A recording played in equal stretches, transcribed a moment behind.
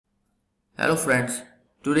Hello friends,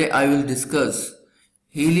 today I will discuss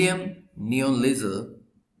helium neon laser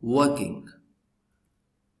working.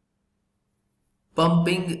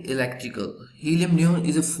 Pumping electrical. Helium neon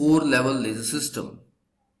is a 4-level laser system.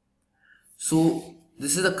 So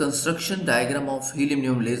this is a construction diagram of helium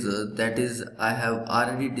neon laser, that is I have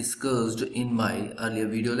already discussed in my earlier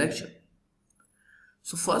video lecture.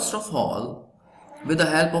 So first of all, with the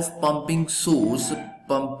help of pumping source,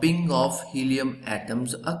 pumping of helium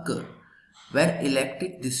atoms occur. When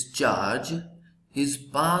electric discharge is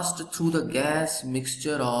passed through the gas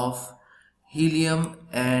mixture of helium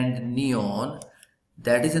and neon,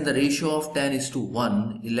 that is in the ratio of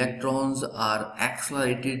 10:1, electrons are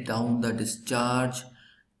accelerated down the discharge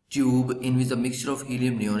tube in which the mixture of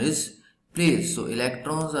helium neon is placed. So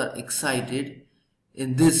electrons are excited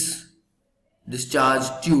in this discharge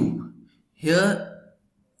tube. Here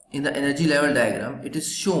in the energy level diagram, it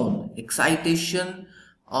is shown excitation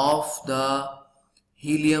of the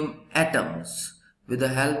helium atoms with the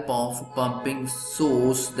help of pumping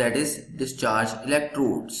source, that is discharge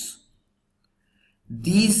electrodes.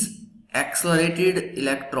 These accelerated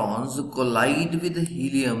electrons collide with the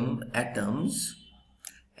helium atoms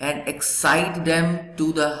and excite them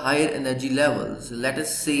to the higher energy levels, let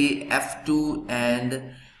us say F2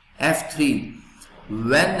 and F3.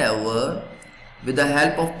 Whenever with the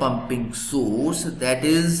help of pumping source, that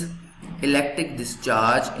is electric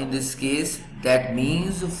discharge in this case, that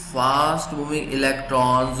means fast moving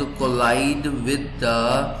electrons collide with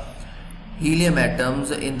the helium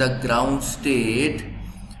atoms in the ground state,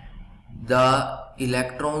 the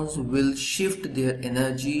electrons will shift their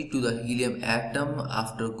energy to the helium atom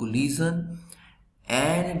after collision,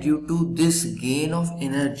 and due to this gain of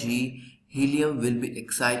energy, helium will be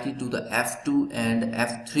excited to the F2 and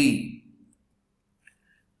F3.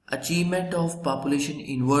 Achievement of population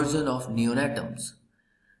inversion of neon atoms.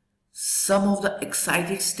 Some of the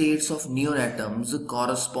excited states of neon atoms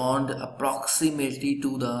correspond approximately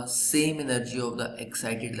to the same energy of the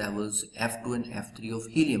excited levels F2 and F3 of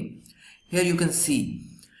helium. Here you can see,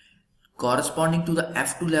 corresponding to the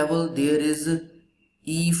F2 level there is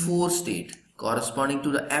E4 state, corresponding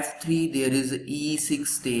to the F3 there is E6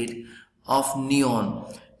 state of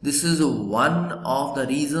neon. This is one of the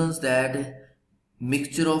reasons that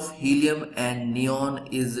mixture of helium and neon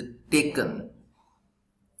is taken.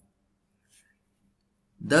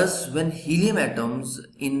 Thus, when helium atoms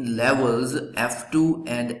in levels F2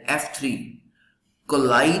 and F3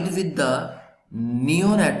 collide with the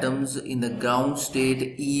neon atoms in the ground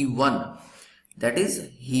state E1, that is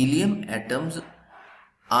helium atoms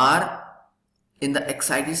are in the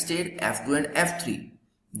excited state F2 and F3.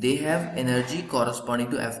 They have energy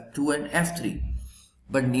corresponding to F2 and F3.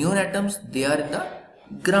 But neon atoms, they are in the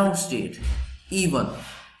ground state E1.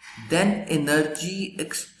 Then energy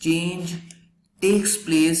exchange takes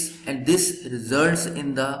place, and this results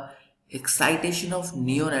in the excitation of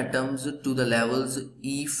neon atoms to the levels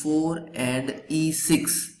E4 and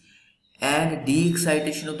E6 and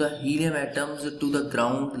de-excitation of the helium atoms to the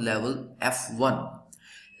ground level F1.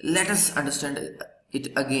 Let us understand it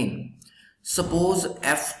again. Suppose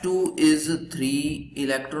F2 is 3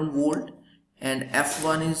 electron volt and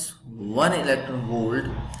F1 is 1 electron volt.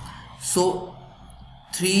 So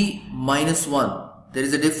 3 minus 1, there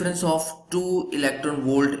is a difference of 2 electron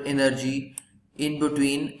volt energy in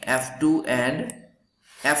between F2 and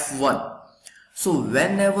F1. So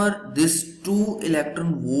whenever this 2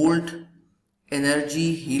 electron volt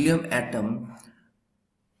energy helium atom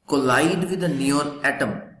collide with the neon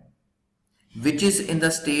atom which is in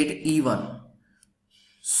the state E1,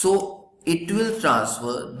 so they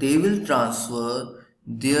will transfer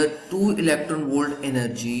their 2 electron volt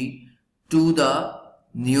energy to the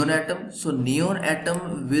neon atom. So neon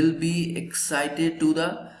atom will be excited to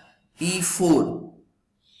the E4,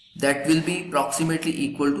 that will be approximately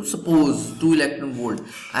equal to, suppose, 2 electron volt.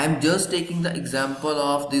 I am just taking the example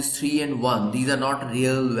of this 3 and 1. These are not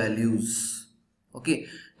real values. Okay,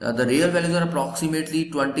 the real values are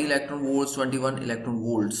approximately 20 electron volts, 21 electron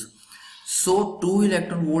volts. So 2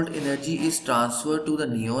 electron volt energy is transferred to the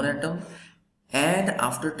neon atom, and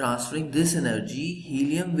after transferring this energy,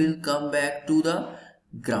 helium will come back to the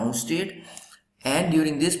ground state, and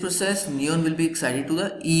during this process neon will be excited to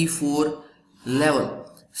the E4 level.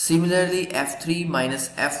 Similarly, F3 minus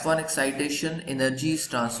F1 excitation energy is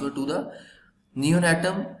transferred to the neon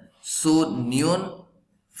atom. So neon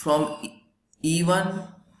from E1,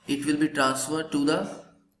 it will be transferred to the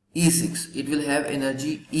E6. It will have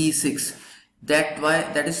energy E6.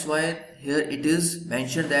 That is why here it is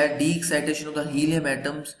mentioned that de-excitation of the helium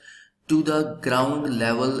atoms to the ground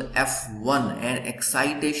level F1 and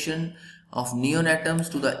excitation of neon atoms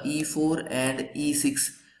to the E4 and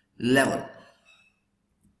E6 level.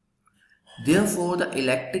 Therefore, the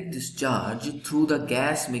electric discharge through the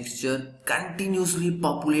gas mixture continuously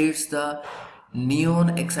populates the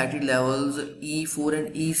neon excited levels E4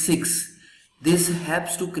 and E6. This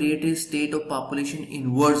helps to create a state of population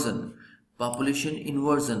inversion. Population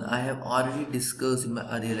inversion I have already discussed in my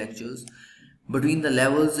earlier lectures between the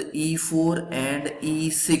levels E4 and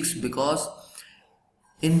E6, because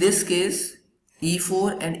in this case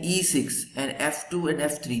E4 and E6 and F2 and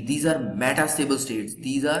F3, these are metastable states.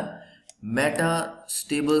 These are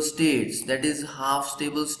metastable states, that is half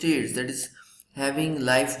stable states, that is having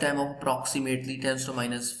lifetime of approximately 10 to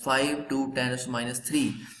minus 5 to 10 to minus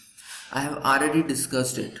 3. I have already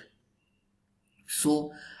discussed it.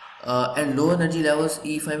 So and low energy levels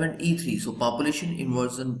E5 and E3. So population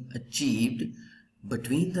inversion achieved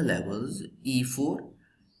between the levels E4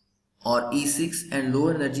 or E6 and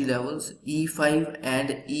lower energy levels E5 and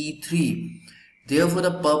E3. Therefore,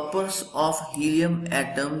 the purpose of helium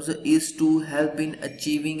atoms is to help in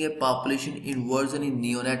achieving a population inversion in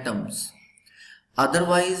neon atoms.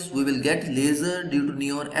 Otherwise, we will get laser due to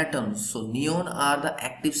neon atoms. So, neon are the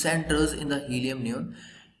active centers in the helium neon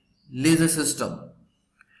laser system.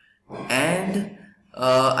 And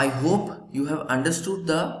I hope you have understood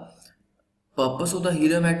the purpose of the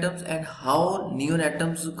helium atoms and how neon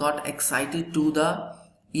atoms got excited to the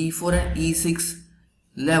E4 and E6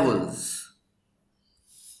 levels.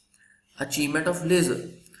 Achievement of laser.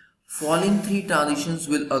 Following three transitions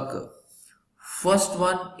will occur. First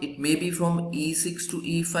one, it may be from E6 to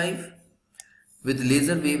E5 with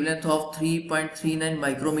laser wavelength of 3.39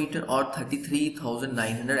 micrometer or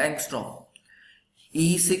 33,900 angstrom.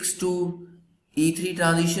 E6 to E3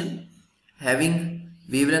 transition having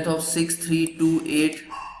wavelength of 6328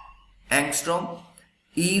 angstrom.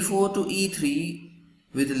 E4 to E3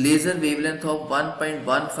 with laser wavelength of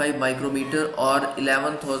 1.15 micrometer or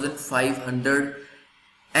 11,500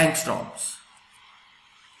 angstroms.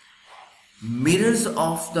 Mirrors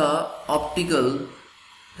of the optical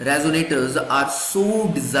resonators are so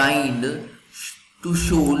designed to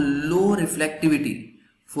show low reflectivity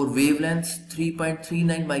for wavelengths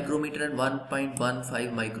 3.39 micrometer and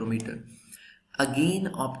 1.15 micrometer.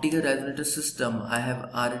 Again, optical resonator system I have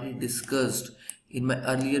already discussed in my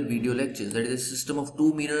earlier video lectures. That is a system of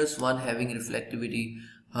two mirrors, one having reflectivity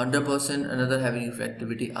 100%, another having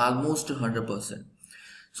reflectivity almost 100%.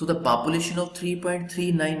 So the population of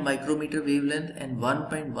 3.39 micrometer wavelength and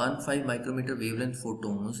 1.15 micrometer wavelength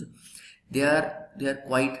photons, they are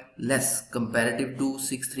quite less comparative to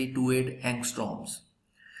 6328 angstroms.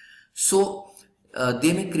 So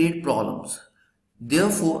they may create problems.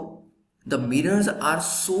 Therefore, the mirrors are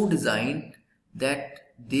so designed that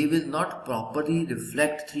they will not properly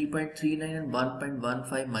reflect 3.39 and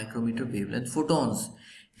 1.15 micrometer wavelength photons.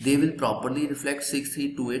 They will properly reflect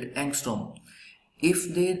 6328 angstrom.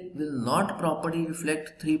 If they will not properly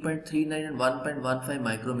reflect 3.39 and 1.15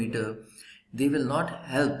 micrometer, they will not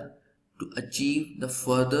help to achieve the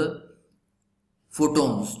further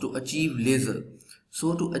photons, to achieve laser.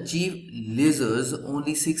 So to achieve lasers,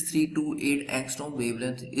 only 6328 angstrom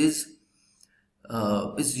wavelength is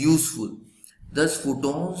useful. Thus,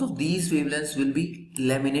 photons of these wavelengths will be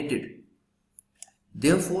laminated.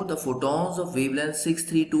 Therefore, the photons of wavelength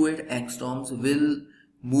 6328 angstroms will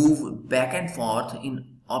move back and forth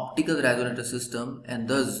in optical resonator system, and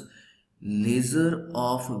thus laser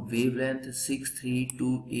of wavelength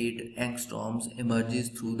 6328 angstroms emerges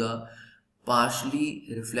through the partially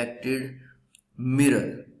reflected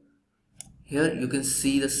mirror. Here you can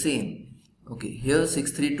see the same. Okay, here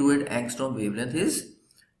 6328 angstrom wavelength is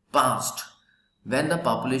passed when the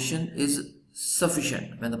population is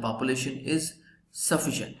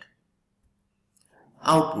sufficient.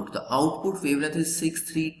 Output. The output wavelength is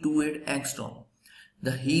 6328 angstrom.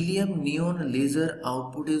 The helium neon laser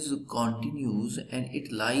output is continuous and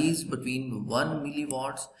it lies between 1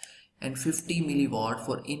 milliwatts and 50 milliwatt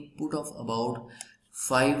for input of about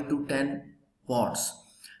 5 to 10 watts.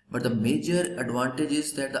 But the major advantage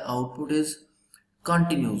is that the output is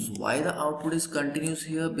continuous. Why the output is continuous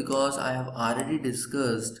here? Because I have already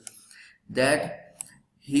discussed that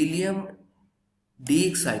helium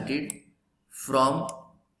de-excited from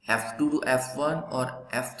F2 to F1 or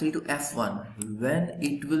F3 to F1, when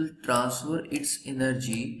it will transfer its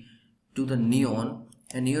energy to the neon,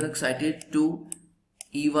 and neon excited to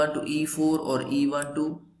E1 to E4 or E1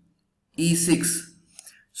 to E6.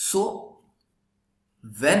 So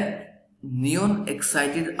when neon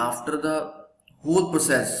excited after the whole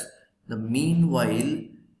process, the meanwhile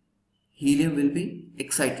helium will be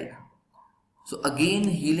excited. So again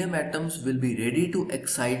helium atoms will be ready to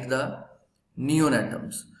excite the neon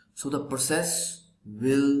atoms. So the process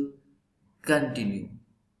will continue.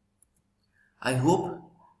 I hope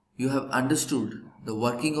you have understood the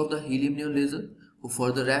working of the helium neon laser. For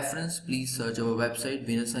further reference, please search our website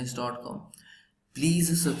venuscience.com.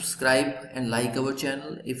 Please subscribe and like our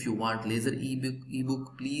channel. If you want laser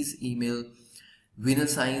ebook, please email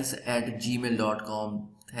venuscience@gmail.com.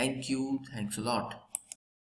 Thank you. Thanks a lot.